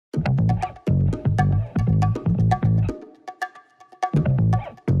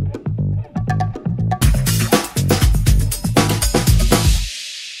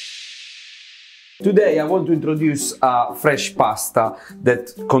Today I want to introduce a fresh pasta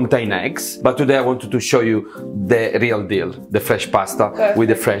that contains eggs, but today I wanted to show you the real deal, the fresh pasta with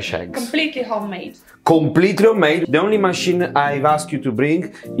the fresh eggs. Completely homemade. Completely homemade. The only machine I've asked you to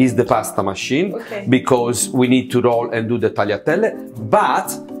bring is the pasta machine, because we need to roll and do the tagliatelle,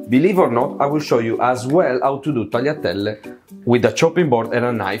 but believe or not, I will show you as well how to do tagliatelle with a chopping board and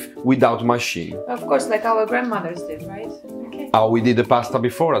a knife without machine. Of course, like our grandmothers did, right? Okay. How we did the pasta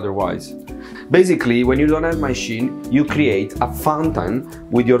before otherwise. Basically, when you don't have machine, you create a fountain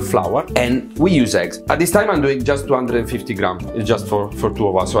with your flour, and we use eggs. At this time I'm doing just 250 grams. It's just for two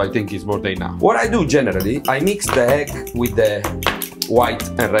of us, so I think it's more than enough. What I do generally, I mix the egg with the white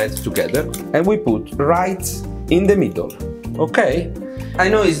and red together, and we put right in the middle, okay? I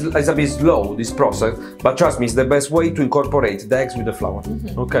know it's a bit slow, this process, but trust me, it's the best way to incorporate the eggs with the flour,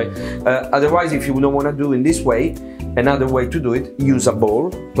 okay? Otherwise, if you don't want to do it in this way, another way to do it, use a bowl,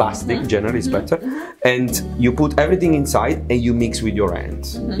 plastic generally is better, and you put everything inside and you mix with your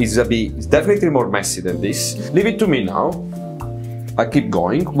hands. It's definitely more messy than this. Leave it to me now. I keep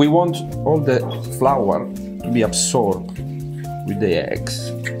going. We want all the flour to be absorbed with the eggs.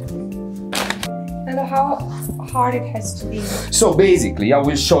 And how hard it has to be. So basically, I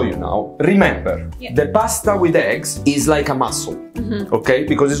will show you now. Remember, the pasta with eggs is like a muscle, okay?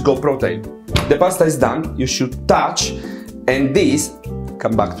 Because it's got protein. The pasta is done, you should touch, and this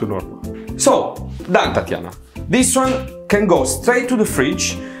come back to normal. So, done, Tatiana. This one can go straight to the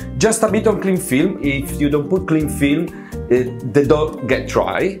fridge, just a bit of cling film. If you don't put cling film, the dough get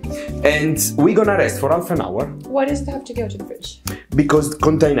dry, and we're gonna rest for half an hour. Why does it have to go to the fridge? Because it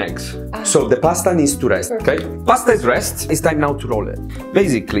contains eggs. So the pasta needs to rest, okay? Pasta is rest, it's time now to roll it.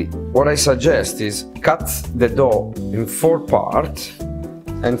 Basically, what I suggest is cut the dough in 4 parts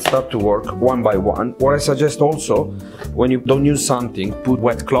and start to work one by one. What I suggest also, when you don't use something, put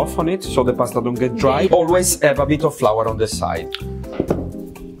wet cloth on it so the pasta don't get dry. Always have a bit of flour on the side.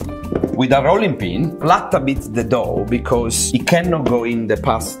 With a rolling pin, flat a bit the dough, because it cannot go in the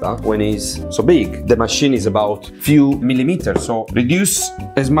pasta when it's so big. The machine is about few millimeters, so reduce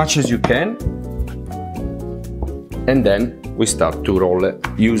as much as you can, and then we start to roll it.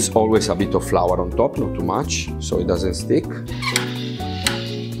 Use always a bit of flour on top, not too much, so it doesn't stick.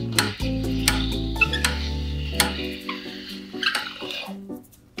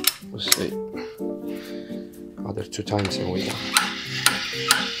 Let's see. Other 2 times and we're done.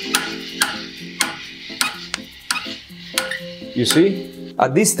 You see,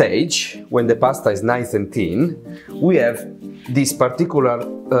 at this stage, when the pasta is nice and thin, we have this particular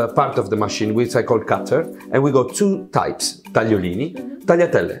part of the machine, which I call cutter, and we got 2 types, tagliolini,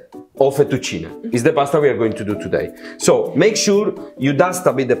 tagliatelle, or fettuccine. Is the pasta we are going to do today. So make sure you dust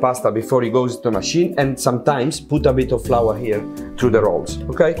a bit the pasta before it goes to the machine, and sometimes put a bit of flour here through the rolls,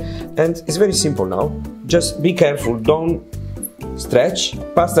 okay? And it's very simple now. Just be careful, don't stretch.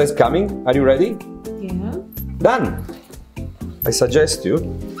 Pasta is coming, are you ready? Yeah. Done! I suggest you,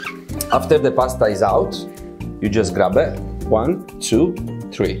 after the pasta is out, you just grab it. 1, 2,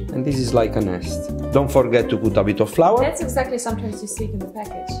 3. And this is like a nest. Don't forget to put a bit of flour. That's exactly sometimes you see it in the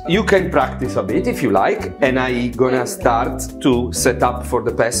package. You can practice a bit if you like, and I'm gonna start to set up for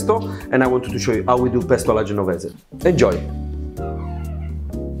the pesto, and I wanted to show you how we do pesto alla genovese. Enjoy!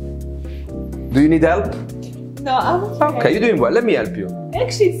 Do you need help? No, I'm okay. Okay, you're doing well. Let me help you.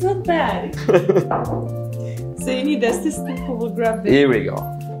 Actually, it's not bad. So you need a sister who will grab it. Here we go.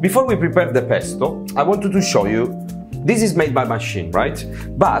 Before we prepare the pesto, I wanted to show you, this is made by machine, right?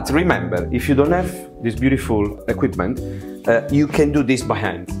 But remember, if you don't have this beautiful equipment, you can do this by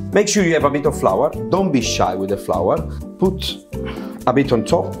hand. Make sure you have a bit of flour. Don't be shy with the flour. Put a bit on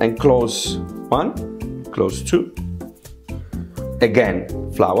top and close 1, close 2. Again,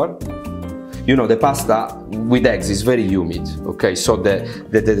 flour. You know, the pasta with eggs is very humid, okay? So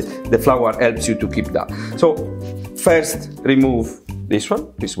the flour helps you to keep that. So first remove this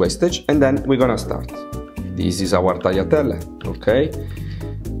one, this wastage, and then we're gonna start. This is our tagliatelle, okay?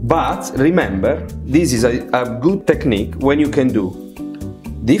 But remember, this is a good technique when you can do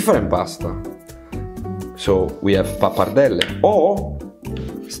different pasta. So we have pappardelle, or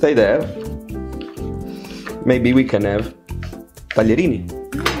stay there, maybe we can have taglierini.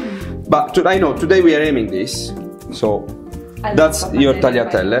 But I know, today we are aiming this, so that's your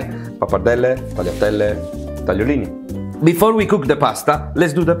tagliatelle, pappardelle, tagliatelle, tagliolini. Before we cook the pasta,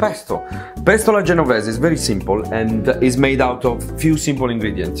 let's do the pesto. Pesto alla genovese is very simple and is made out of few simple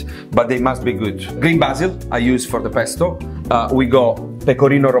ingredients, but they must be good. Green basil I use for the pesto. We got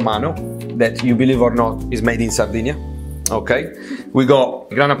pecorino romano, that you believe or not is made in Sardinia. Okay. We got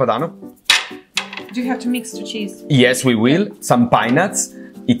grana padano. Do you have to mix the cheese? Yes, we will. Some pine nuts.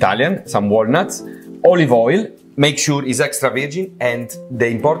 Italian, some walnuts, olive oil, make sure it's extra virgin, and the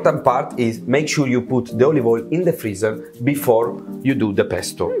important part is make sure you put the olive oil in the freezer before you do the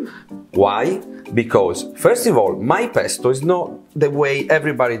pesto. Why? Because first of all, my pesto is not the way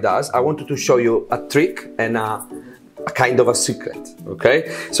everybody does. I wanted to show you a trick and a kind of a secret,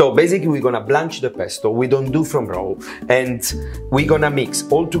 okay? So basically we're gonna blanch the pesto, we don't do from raw, and we're gonna mix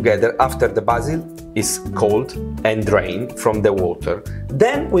all together after the basil is cold and drained from the water.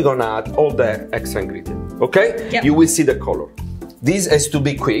 Then we're gonna add all the extra ingredients, okay? Yep. You will see the color. This has to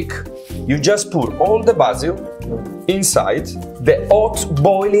be quick. You just pour all the basil inside the hot,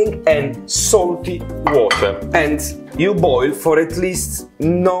 boiling and salty water, and you boil for at least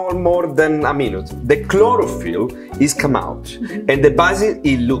no more than a minute. The chlorophyll is come out, and the basil,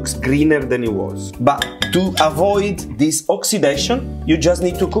 it looks greener than it was. But to avoid this oxidation, you just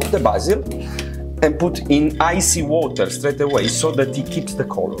need to cook the basil and put in icy water straight away so that it keeps the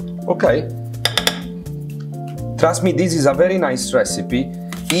color, okay? Trust me, this is a very nice recipe,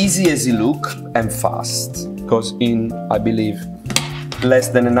 easy as it looks and fast, because in, I believe, less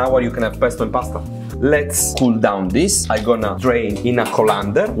than an hour you can have pesto and pasta. Let's cool down this. I'm gonna drain in a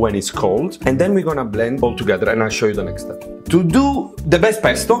colander when it's cold, and then we're gonna blend all together, and I'll show you the next step. To do the best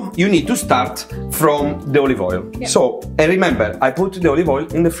pesto, you need to start from the olive oil. Yeah. So, and remember, I put the olive oil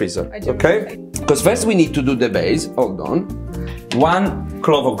in the freezer, okay? Because first we need to do the base, hold on. 1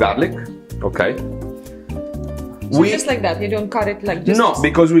 clove of garlic, okay? So just like that, you don't cut it like this? No,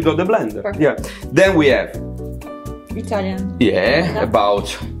 because we got the blender. Perfect. Yeah. Then we have Italian. yeah,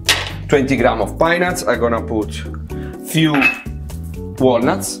 about 20 grams of pine nuts. I'm gonna put few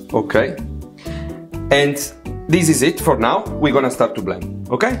walnuts, okay? And this is it for now. We're gonna start to blend,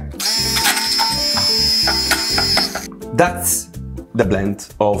 okay? That's the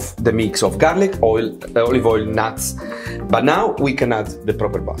blend of the mix of garlic, oil, olive oil, nuts. But now we can add the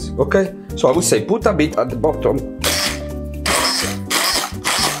proper basil, okay? So I would say put a bit at the bottom.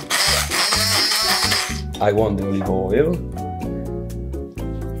 I want the olive oil.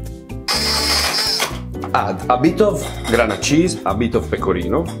 Add a bit of grana cheese, a bit of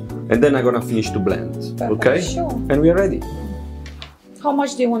pecorino, and then I'm gonna finish to blend, okay? Sure. And we are ready. How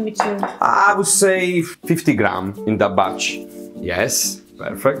much do you want me to? I would say 50 grams in that batch. Yes,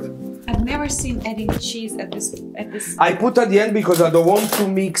 perfect. I've never seen adding cheese at this. I put at the end because I don't want to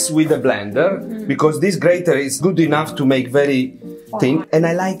mix with the blender, because this grater is good enough to make very thin, and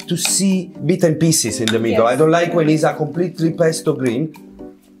I like to see bits and pieces in the middle. Yes. I don't like when it's a completely pesto green.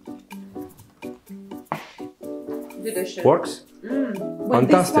 Delicious. Works? But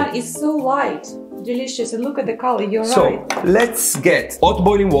Fantastic. this one is so light. Delicious, and look at the color, you're So right. let's get hot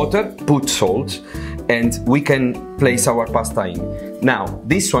boiling water, put salt, and we can place our pasta in. Now,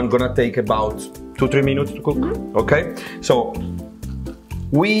 this one gonna take about 2-3 minutes to cook, okay? So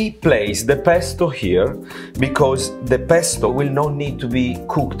we place the pesto here because the pesto will not need to be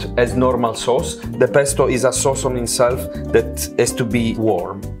cooked as normal sauce. The pesto is a sauce on itself that has to be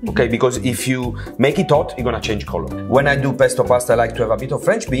warm, okay? Because if you make it hot, it's gonna change color. When I do pesto pasta, I like to have a bit of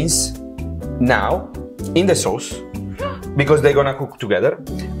French beans now in the sauce, because they're gonna cook together.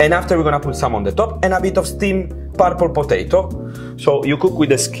 And after we're gonna put some on the top and a bit of steamed purple potato. So you cook with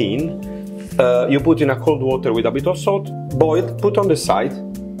the skin, you put in a cold water with a bit of salt, boiled, put on the side,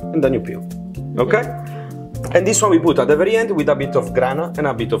 and then you peel, okay? And this one we put at the very end with a bit of grana and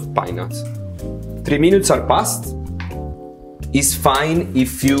a bit of pine nuts. 3 minutes are passed. It's fine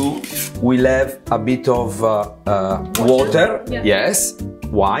if you will have a bit of water, Yeah. yes.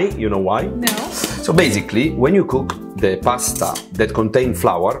 Why? You know why? No. So basically, when you cook the pasta that contain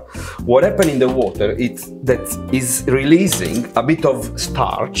flour, what happens in the water is that is releasing a bit of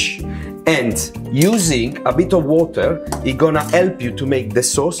starch, and using a bit of water is gonna help you to make the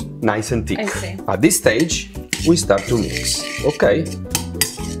sauce nice and thick. I see. At this stage, we start to mix, okay?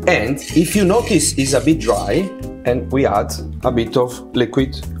 And if you notice it's a bit dry, and we add a bit of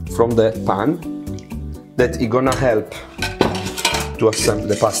liquid from the pan, that is gonna help to assemble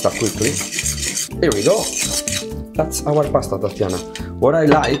the pasta quickly. Here we go. That's our pasta, Tatiana. What I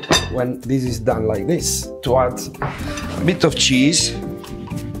like when this is done like this, to add a bit of cheese,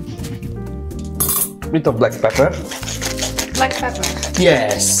 a bit of black pepper. Black pepper.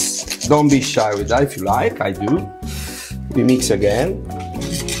 Yes, don't be shy with that if you like, I do. We mix again.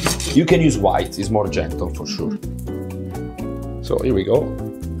 You can use white, it's more gentle for sure. So here we go.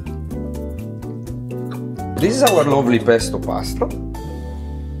 This is our lovely pesto pasta.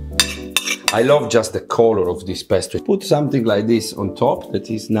 I love just the color of this pesto. Put something like this on top that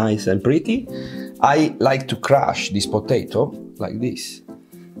is nice and pretty. I like to crush this potato like this.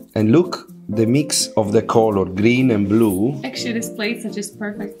 And look the mix of the color green and blue. Actually, these plates are just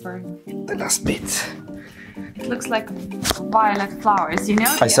perfect for The last bit. It looks like violet flowers, you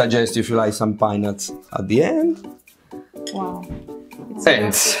know? I suggest if you like some pine nuts at the end. Wow.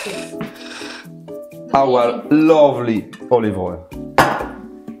 And our lovely olive oil.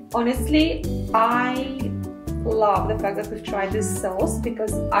 Honestly, I love the fact that we've tried this sauce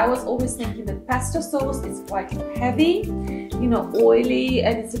because I was always thinking that pesto sauce is quite heavy, you know, oily,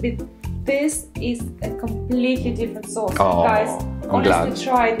 and it's a bit. This is a completely different sauce. Oh, guys, I'm glad. honestly,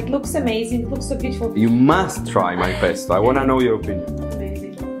 try it. It looks amazing. It looks so beautiful. You must try my pesto. I want to know your opinion.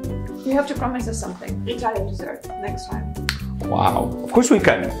 Amazing. You have to promise us something. Italian dessert next time. Wow. Of course we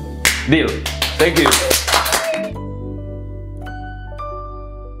can. Deal. Thank you.